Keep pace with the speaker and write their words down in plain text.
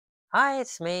Hi,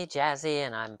 it's me, Jazzy,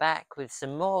 and I'm back with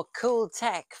some more cool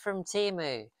tech from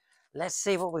Temu. Let's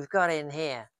see what we've got in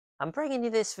here. I'm bringing you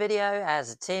this video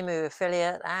as a Temu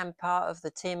affiliate and part of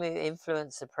the Temu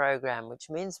Influencer program, which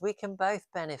means we can both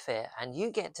benefit and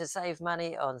you get to save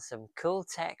money on some cool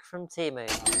tech from Temu.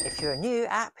 If you're a new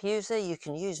app user, you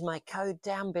can use my code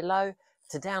down below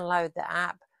to download the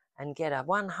app and get a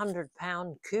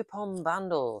 £100 coupon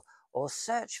bundle, or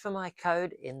search for my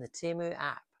code in the Temu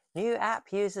app. New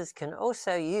app users can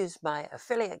also use my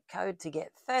affiliate code to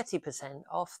get 30%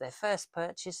 off their first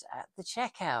purchase at the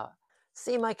checkout.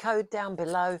 See my code down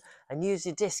below and use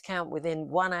your discount within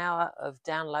 1 hour of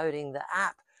downloading the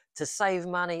app to save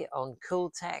money on cool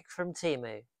tech from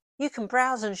Temu. You can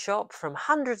browse and shop from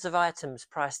hundreds of items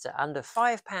priced at under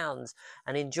 £5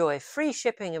 and enjoy free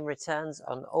shipping and returns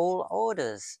on all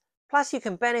orders. Plus, you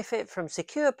can benefit from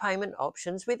secure payment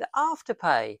options with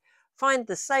AfterPay. Find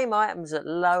the same items at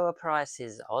lower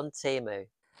prices on Temu.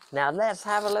 Now let's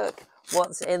have a look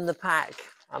what's in the pack.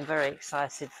 I'm very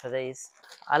excited for these.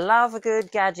 I love a good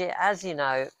gadget. As you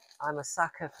know, I'm a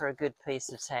sucker for a good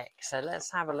piece of tech. So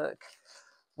let's have a look.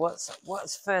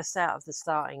 What's first out of the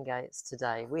starting gates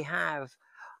today? We have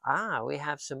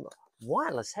some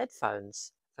wireless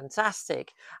headphones.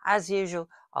 Fantastic. As usual,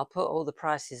 I'll put all the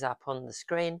prices up on the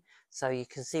screen so you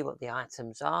can see what the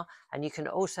items are, and you can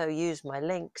also use my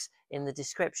links in the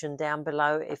description down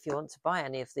below if you want to buy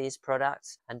any of these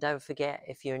products. And don't forget,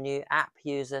 if you're a new app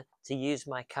user, to use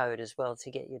my code as well to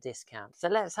get your discount. So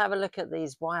let's have a look at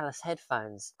these wireless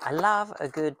headphones. I love a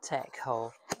good tech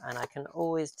haul, and I can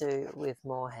always do with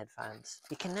more headphones.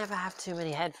 You can never have too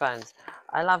many headphones.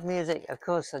 I love music, of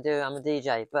course I do, I'm a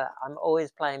DJ, but I'm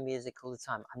always playing music all the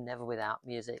time. I'm never without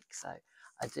music, so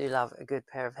I do love a good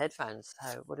pair of headphones.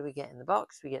 So what do we get in the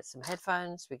box? We get some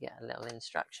headphones, we get a little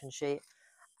instruction sheet,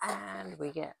 and we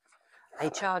get a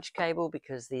charge cable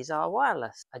because these are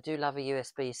wireless. I do love a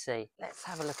USB-C. Let's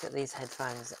have a look at these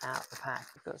headphones out the pack.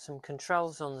 We've got some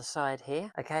controls on the side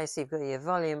here. Okay, so you've got your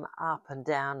volume up and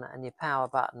down and your power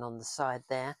button on the side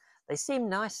there. They seem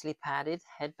nicely padded.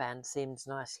 Headband seems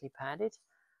nicely padded.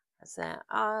 That's there.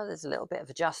 There's a little bit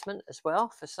of adjustment as well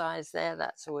for size there.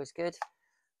 That's always good.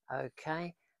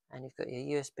 Okay, and you've got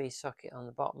your USB socket on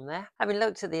the bottom there. Having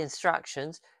looked at the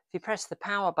instructions, if you press the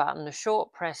power button, a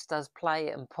short press does play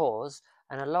and pause,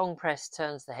 and a long press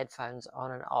turns the headphones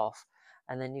on and off.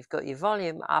 And then you've got your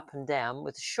volume up and down.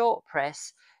 With a short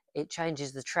press, it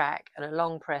changes the track, and a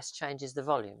long press changes the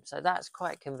volume. So that's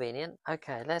quite convenient.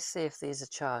 Okay, let's see if these are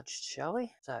charged, shall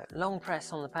we? So long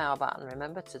press on the power button,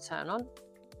 remember, to turn on.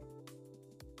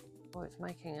 Oh, it's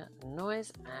making a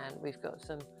noise, and we've got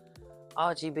some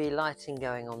RGB lighting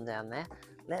going on down there.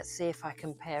 Let's see if I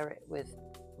can pair it with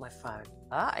my phone.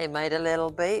 It made a little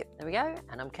beep. There we go,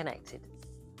 and I'm connected.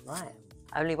 Right,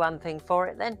 only one thing for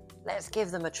it then. Let's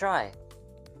give them a try.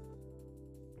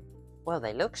 Well,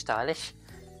 they look stylish,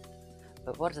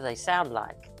 but what do they sound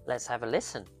like? Let's have a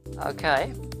listen.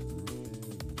 Okay.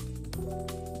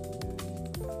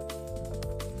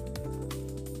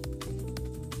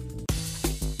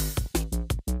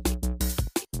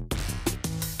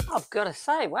 I've got to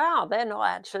say, wow, they're not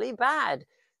actually bad,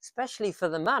 especially for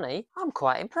the money. I'm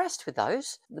quite impressed with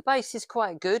those. The bass is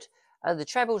quite good. The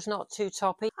treble's not too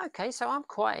toppy. Okay, so I'm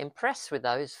quite impressed with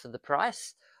those for the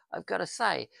price. I've got to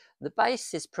say, the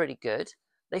bass is pretty good.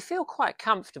 They feel quite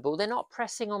comfortable. They're not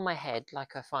pressing on my head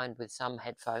like I find with some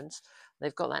headphones.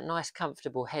 They've got that nice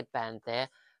comfortable headband there.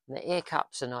 And the ear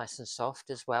cups are nice and soft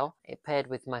as well. It paired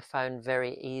with my phone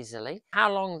very easily.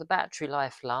 How long the battery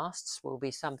life lasts will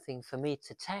be something for me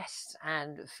to test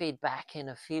and feedback in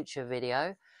a future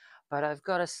video. But I've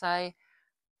got to say,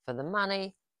 for the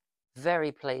money,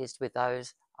 very pleased with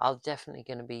those. I'm definitely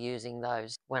going to be using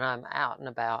those when I'm out and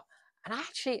about. And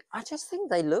actually, I just think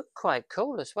they look quite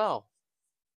cool as well.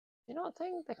 You know what I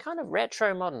think? They're kind of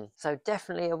retro modern. So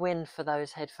definitely a win for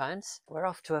those headphones. We're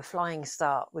off to a flying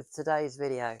start with today's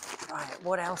video. Right,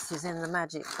 what else is in the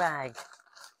magic bag?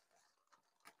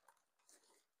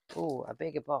 Oh, a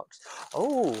bigger box.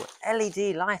 Oh,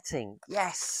 LED lighting.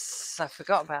 Yes, I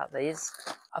forgot about these.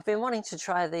 I've been wanting to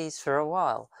try these for a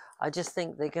while. I just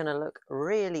think they're going to look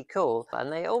really cool.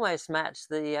 And they almost match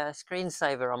the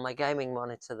screensaver on my gaming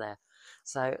monitor there.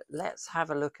 So let's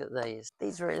have a look at these.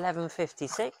 These are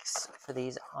 $11.56 for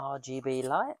these RGB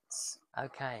lights.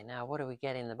 Okay, now what do we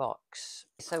get in the box?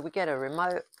 So we get a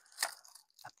remote,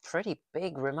 a pretty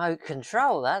big remote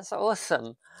control. That's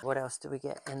awesome. What else do we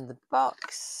get in the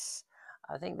box?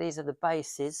 I think these are the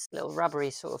bases, little rubbery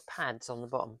sort of pads on the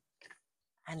bottom.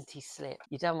 Anti-slip.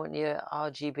 You don't want your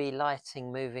RGB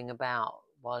lighting moving about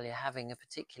while you're having a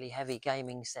particularly heavy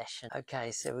gaming session.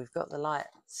 Okay, so we've got the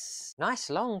lights. Nice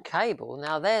long cable.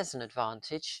 Now there's an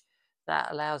advantage.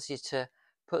 That allows you to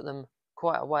put them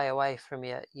quite a way away from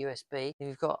your USB.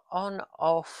 You've got on,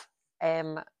 off,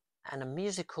 M, and a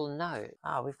musical note.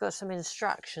 We've got some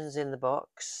instructions in the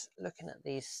box. Looking at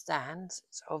these stands,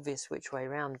 it's obvious which way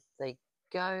round they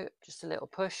go. Just a little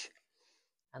push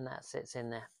and that sits in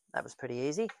there. That was pretty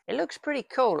easy. It looks pretty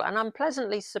cool, and I'm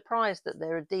pleasantly surprised that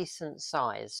they're a decent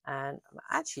size, and I'm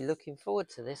actually looking forward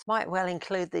to this. Might well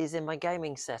include these in my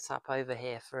gaming setup over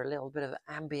here for a little bit of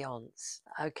ambience.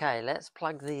 Okay, let's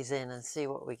plug these in and see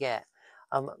what we get.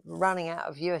 I'm running out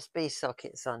of USB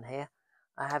sockets on here.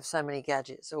 I have so many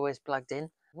gadgets always plugged in.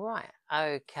 Right,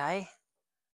 okay.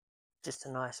 Just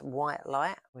a nice white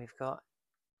light. We've got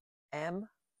M.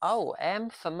 Oh, M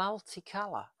for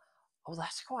multicolour. Oh,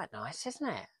 that's quite nice, isn't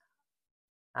it?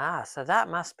 So that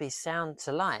must be sound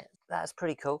to light. That's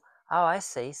pretty cool. Oh, I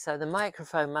see. So the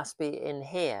microphone must be in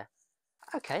here.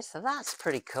 Okay, so that's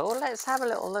pretty cool. Let's have a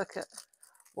little look at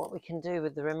what we can do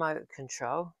with the remote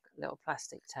control. A little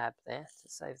plastic tab there to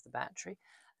save the battery.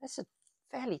 That's a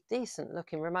fairly decent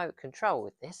looking remote control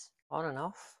with this. On and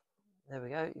off. There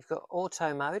we go. You've got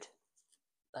auto mode.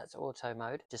 That's auto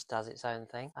mode. Just does its own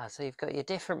thing. So you've got your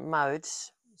different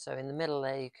modes. So in the middle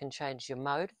there you can change your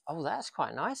mode. Oh, that's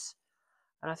quite nice.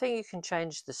 And I think you can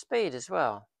change the speed as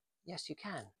well. Yes, you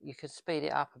can. You can speed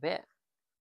it up a bit,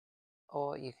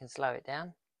 or you can slow it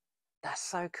down. That's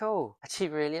so cool. I actually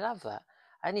really love that.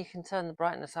 And you can turn the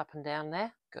brightness up and down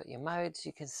there. Got your modes.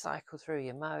 You can cycle through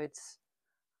your modes.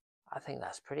 I think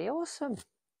that's pretty awesome.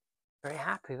 Very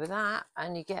happy with that.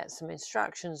 And you get some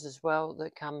instructions as well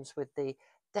that comes with the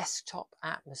desktop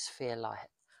atmosphere light.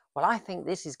 Well, I think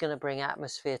this is going to bring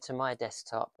atmosphere to my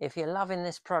desktop. If you're loving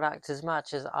this product as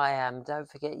much as I am, don't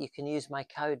forget you can use my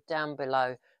code down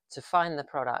below to find the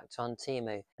product on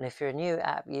Temu. And if you're a new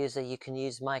app user, you can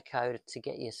use my code to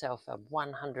get yourself a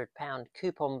 £100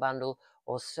 coupon bundle,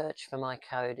 or search for my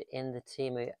code in the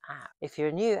Temu app. If you're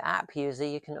a new app user,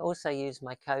 you can also use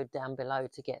my code down below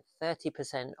to get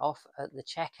 30% off at the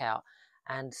checkout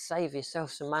and save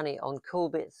yourself some money on cool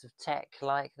bits of tech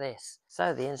like this.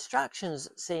 So the instructions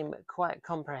seem quite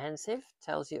comprehensive,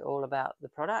 tells you all about the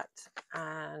product,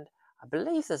 and I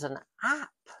believe there's an app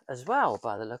as well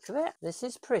by the look of it. This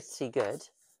is pretty good.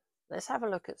 Let's have a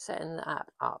look at setting the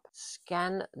app up.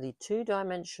 Scan the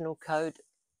 2-dimensional code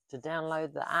to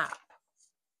download the app.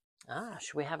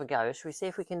 Should we have a go? Should we see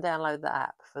if we can download the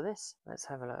app for this? Let's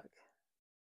have a look.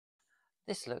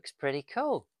 This looks pretty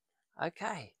cool.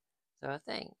 Okay. So I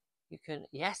think you can,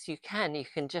 yes, you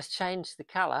can just change the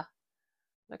color.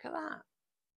 Look at that.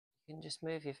 You can just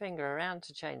move your finger around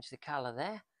to change the color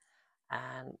there.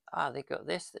 And they've got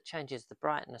this that changes the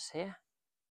brightness here.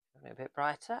 A bit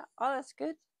brighter. Oh, that's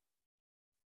good.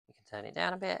 You can turn it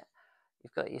down a bit.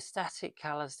 You've got your static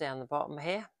colors down the bottom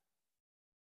here.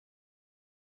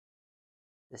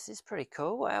 This is pretty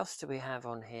cool. What else do we have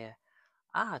on here?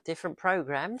 Different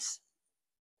programs.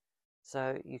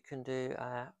 So you can do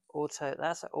auto,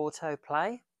 that's auto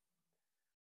play.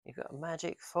 You've got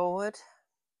magic forward,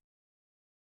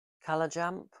 color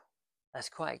jump. That's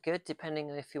quite good, depending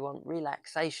on if you want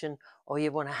relaxation or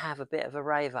you want to have a bit of a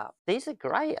rave up. These are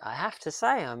great, I have to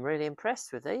say. I'm really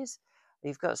impressed with these.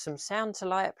 You've got some sound to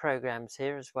light programs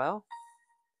here as well.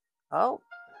 Oh,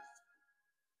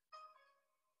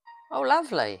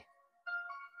 lovely.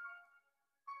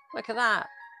 Look at that.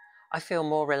 I feel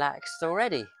more relaxed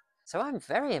already. So I'm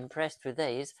very impressed with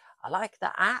these. I like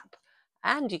the app,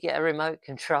 and you get a remote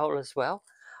control as well.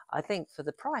 I think for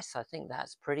the price, I think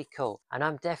that's pretty cool. And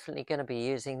I'm definitely going to be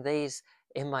using these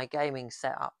in my gaming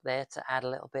setup there to add a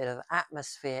little bit of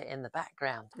atmosphere in the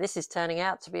background. This is turning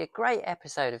out to be a great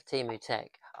episode of Temu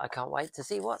Tech. I can't wait to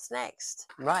see what's next.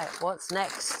 Right, what's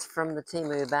next from the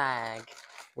Temu bag?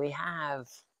 We have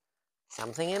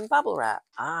something in bubble wrap.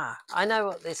 I know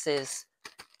what this is.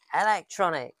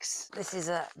 Electronics. This is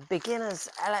a beginner's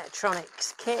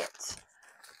electronics kit.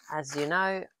 As you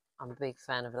know, I'm a big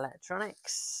fan of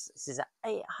electronics. This is an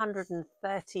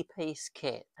 830 piece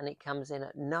kit and it comes in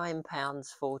at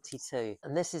 £9.42.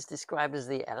 And this is described as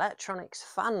the electronics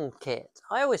fun kit.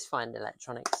 I always find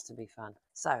electronics to be fun.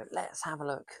 So let's have a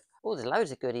look. Oh, there's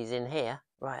loads of goodies in here.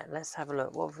 Right, let's have a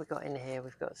look. What have we got in here?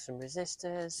 We've got some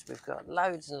resistors. We've got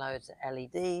loads and loads of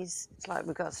LEDs. It's like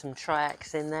we've got some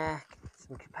triacs in there,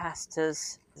 some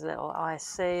capacitors. There's a little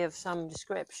IC of some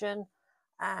description.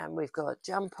 And we've got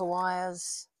jumper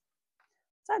wires.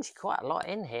 There's actually quite a lot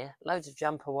in here. Loads of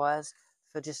jumper wires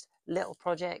for just little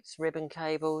projects, ribbon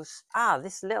cables.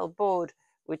 This little board,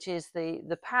 which is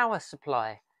the power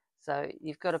supply. So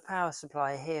you've got a power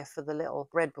supply here for the little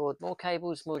breadboard. More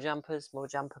cables, more jumpers, more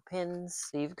jumper pins.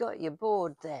 So you've got your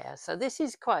board there. So this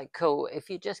is quite cool if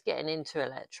you're just getting into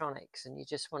electronics and you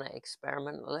just want to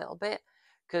experiment a little bit,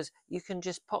 because you can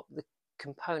just pop the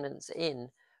components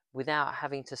in without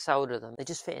having to solder them. They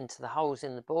just fit into the holes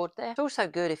in the board there. It's also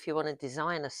good if you want to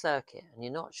design a circuit and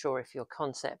you're not sure if your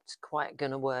concept's quite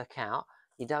going to work out.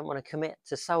 You don't want to commit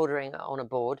to soldering it on a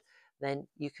board, then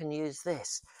you can use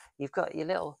this. You've got your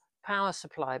little power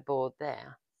supply board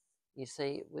there, you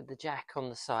see, with the jack on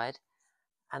the side,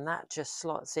 and that just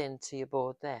slots into your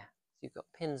board there. So you've got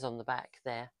pins on the back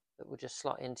there that will just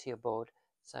slot into your board,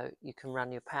 so you can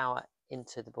run your power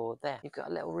into the board there. You've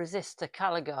got a little resistor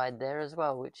color guide there as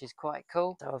well, which is quite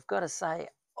cool. So I've got to say,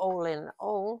 all in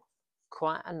all,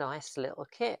 quite a nice little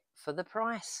kit for the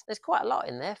price. There's quite a lot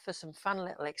in there for some fun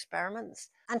little experiments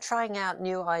and trying out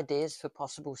new ideas for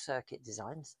possible circuit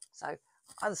designs. So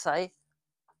I'd say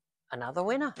another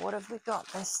winner. What have we got?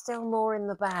 There's still more in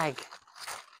the bag.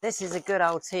 This is a good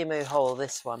old Temu haul,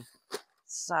 this one.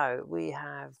 So we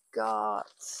have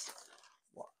got,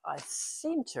 what I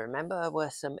seem to remember were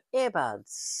some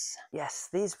earbuds. Yes,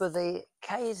 these were the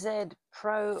KZ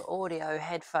Pro Audio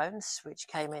headphones, which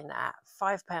came in at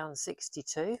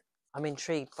 £5.62. I'm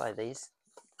intrigued by these.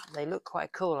 They look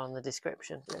quite cool on the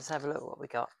description. Let's have a look what we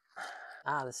got.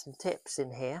 Ah, there's some tips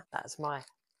in here. That's my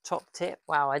top tip.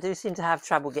 Wow, I do seem to have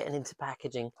trouble getting into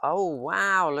packaging. Oh,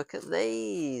 wow, look at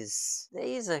these.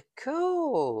 These are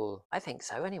cool. I think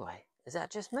so anyway. Is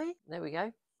that just me? There we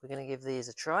go. We're going to give these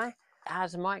a try. It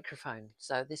has a microphone,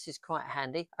 so this is quite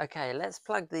handy. Okay, let's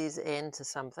plug these into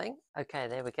something. Okay,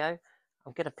 there we go.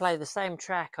 I'm going to play the same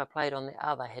track I played on the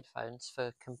other headphones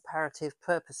for comparative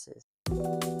purposes.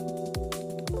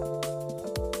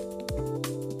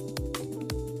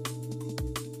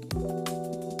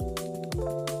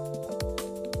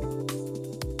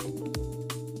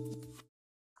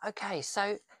 Okay,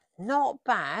 so not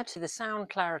bad. The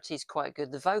sound clarity is quite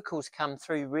good. The vocals come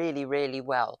through really, really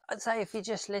well. I'd say if you're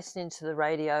just listening to the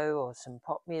radio or some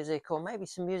pop music or maybe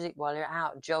some music while you're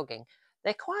out jogging,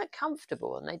 they're quite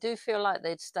comfortable and they do feel like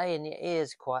they'd stay in your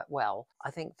ears quite well. I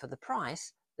think for the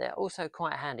price, they're also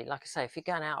quite handy. Like I say, if you're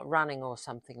going out running or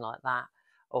something like that,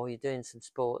 or you're doing some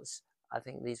sports, I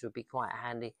think these would be quite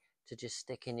handy to just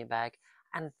stick in your bag.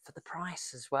 And for the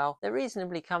price as well, they're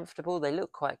reasonably comfortable, they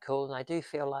look quite cool, and I do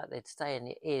feel like they'd stay in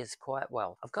your ears quite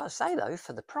well. I've got to say though,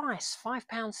 for the price,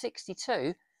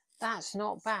 £5.62, that's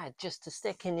not bad just to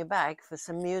stick in your bag for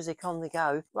some music on the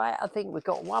go. Right, I think we've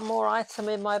got one more item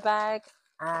in my bag,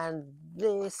 and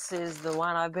this is the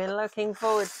one I've been looking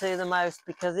forward to the most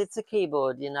because it's a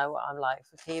keyboard. You know what I'm like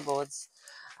for keyboards.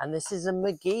 And this is a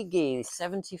MageGee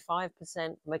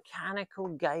 75% mechanical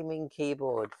gaming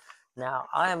keyboard. Now,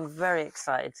 I am very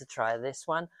excited to try this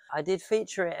one. I did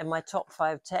feature it in my top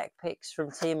 5 tech picks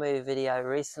from Temu video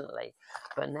recently,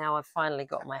 but now I've finally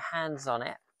got my hands on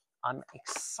it. I'm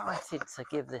excited to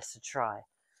give this a try.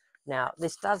 Now,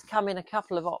 this does come in a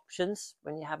couple of options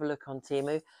when you have a look on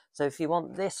Temu. So if you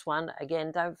want this one,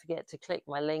 again, don't forget to click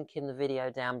my link in the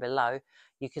video down below.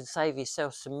 You can save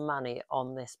yourself some money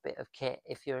on this bit of kit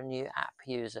if you're a new app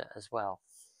user as well.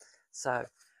 So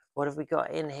what have we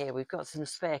got in here? We've got some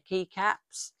spare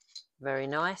keycaps. Very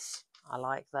nice. I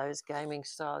like those, gaming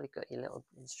style. You've got your little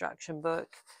instruction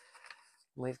book.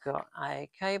 We've got a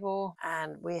cable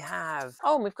and we have,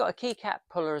 oh, we've got a keycap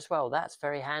puller as well. That's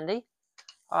very handy.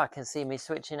 Oh, I can see me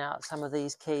switching out some of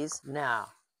these keys. Now,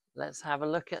 let's have a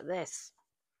look at this.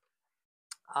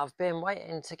 I've been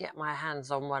waiting to get my hands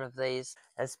on one of these.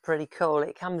 It's pretty cool.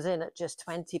 It comes in at just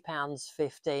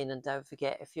 £20.15. And don't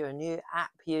forget, if you're a new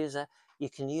app user, you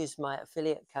can use my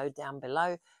affiliate code down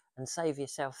below and save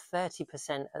yourself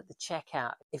 30% at the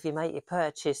checkout if you make your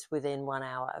purchase within 1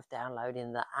 hour of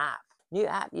downloading the app. New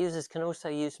app users can also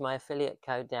use my affiliate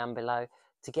code down below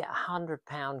to get a £100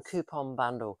 coupon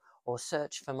bundle or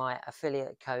search for my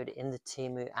affiliate code in the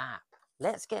Temu app.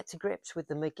 Let's get to grips with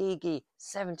the MageGee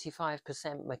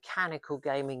 75% mechanical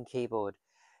gaming keyboard.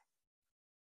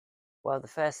 Well, the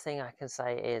first thing I can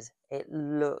say is it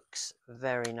looks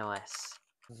very nice.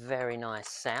 Very nice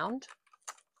sound.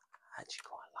 I actually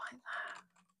quite like that.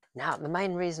 Now, the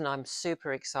main reason I'm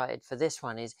super excited for this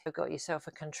one is you've got yourself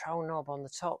a control knob on the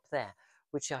top there,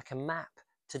 which I can map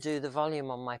to do the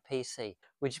volume on my PC,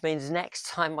 which means next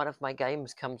time one of my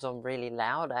games comes on really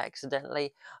loud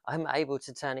accidentally, I'm able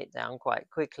to turn it down quite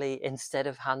quickly instead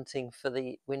of hunting for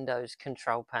the Windows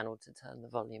control panel to turn the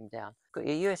volume down. Got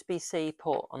your USB-C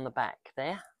port on the back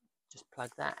there. Just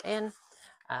plug that in.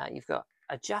 You've got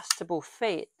adjustable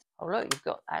feet. Oh look, you've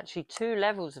got actually 2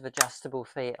 levels of adjustable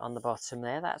feet on the bottom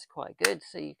there. That's quite good.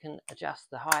 So you can adjust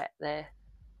the height there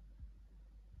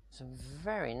Some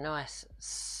very nice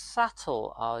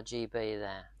subtle RGB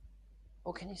there.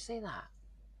 Oh, can you see that?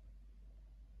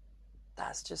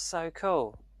 That's just so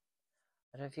cool.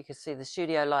 I don't know if you can see, the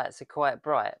studio lights are quite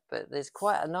bright, but there's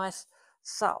quite a nice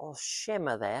subtle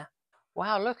shimmer there.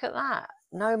 Wow, look at that.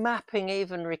 No mapping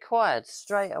even required.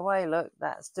 Straight away, look,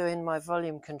 that's doing my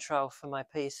volume control for my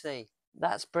PC.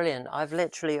 That's brilliant.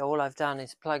 All I've done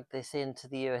is plugged this into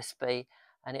the USB,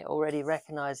 and it already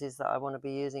recognizes that I want to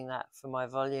be using that for my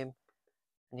volume.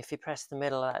 And if you press the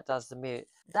middle, that does the mute.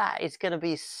 That is going to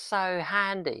be so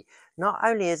handy. Not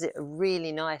only is it a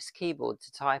really nice keyboard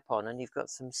to type on, and you've got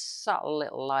some subtle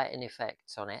little lighting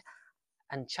effects on it,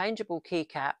 and changeable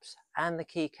keycaps and the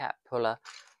keycap puller,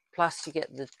 plus you get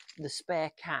the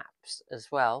spare caps as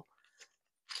well.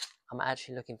 I'm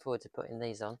actually looking forward to putting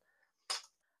these on.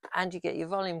 And you get your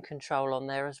volume control on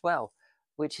there as well,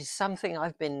 which is something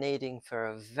I've been needing for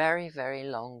a very, very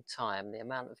long time. The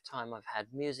amount of time I've had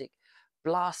music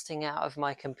blasting out of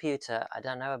my computer, I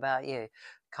don't know about you,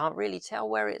 can't really tell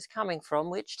where it's coming from.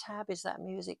 Which tab is that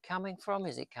music coming from?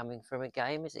 Is it coming from a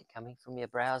game? Is it coming from your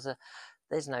browser?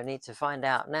 There's no need to find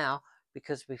out now,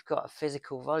 because we've got a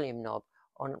physical volume knob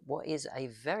on what is a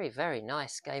very, very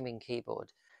nice gaming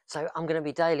keyboard. So I'm going to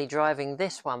be daily driving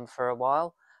this one for a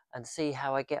while and see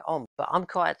how I get on. But I'm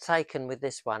quite taken with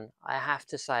this one, I have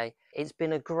to say. It's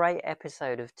been a great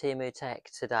episode of Temu Tech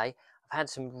today. I've had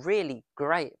some really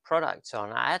great products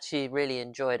on. I actually really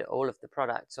enjoyed all of the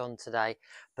products on today,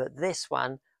 but this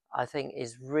one I think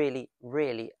is really,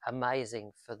 really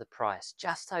amazing for the price.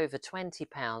 Just over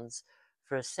 £20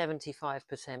 for a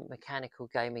 75% mechanical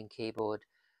gaming keyboard.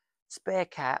 Spare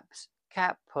caps,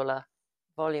 cap puller,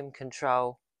 volume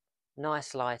control,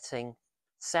 nice lighting,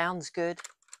 sounds good.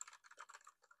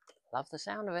 Love the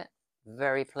sound of it.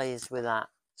 Very pleased with that.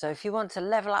 So if you want to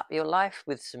level up your life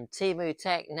with some Temu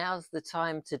Tech, now's the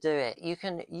time to do it. You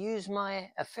can use my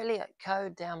affiliate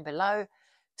code down below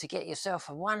to get yourself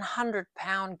a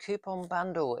 £100 coupon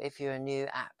bundle if you're a new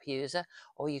app user,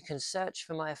 or you can search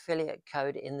for my affiliate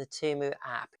code in the Temu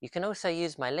app. You can also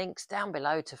use my links down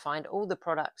below to find all the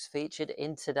products featured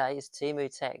in today's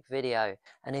Temu Tech video.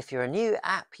 And if you're a new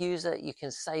app user, you can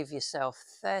save yourself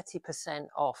 30%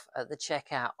 off at the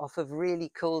checkout off of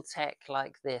really cool tech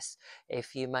like this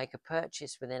if you make a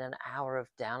purchase within an hour of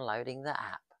downloading the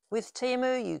app. With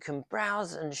Temu, you can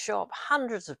browse and shop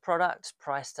hundreds of products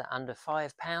priced at under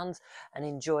 £5 and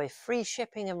enjoy free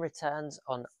shipping and returns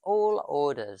on all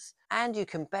orders. And you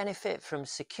can benefit from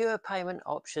secure payment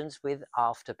options with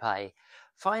AfterPay.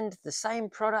 Find the same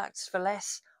products for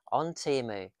less on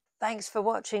Temu. Thanks for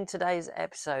watching today's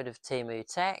episode of Temu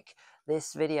Tech.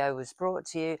 This video was brought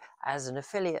to you as an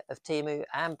affiliate of Temu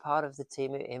and part of the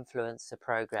Temu Influencer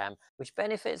program, which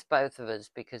benefits both of us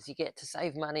because you get to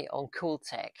save money on cool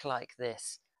tech like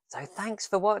this. So thanks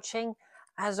for watching.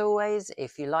 As always,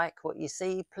 if you like what you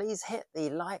see, please hit the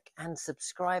like and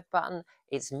subscribe button.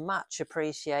 It's much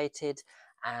appreciated,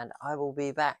 and I will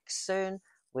be back soon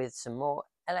with some more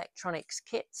electronics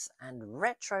kits and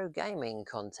retro gaming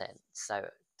content. So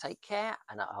take care,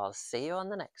 and I'll see you on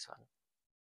the next one.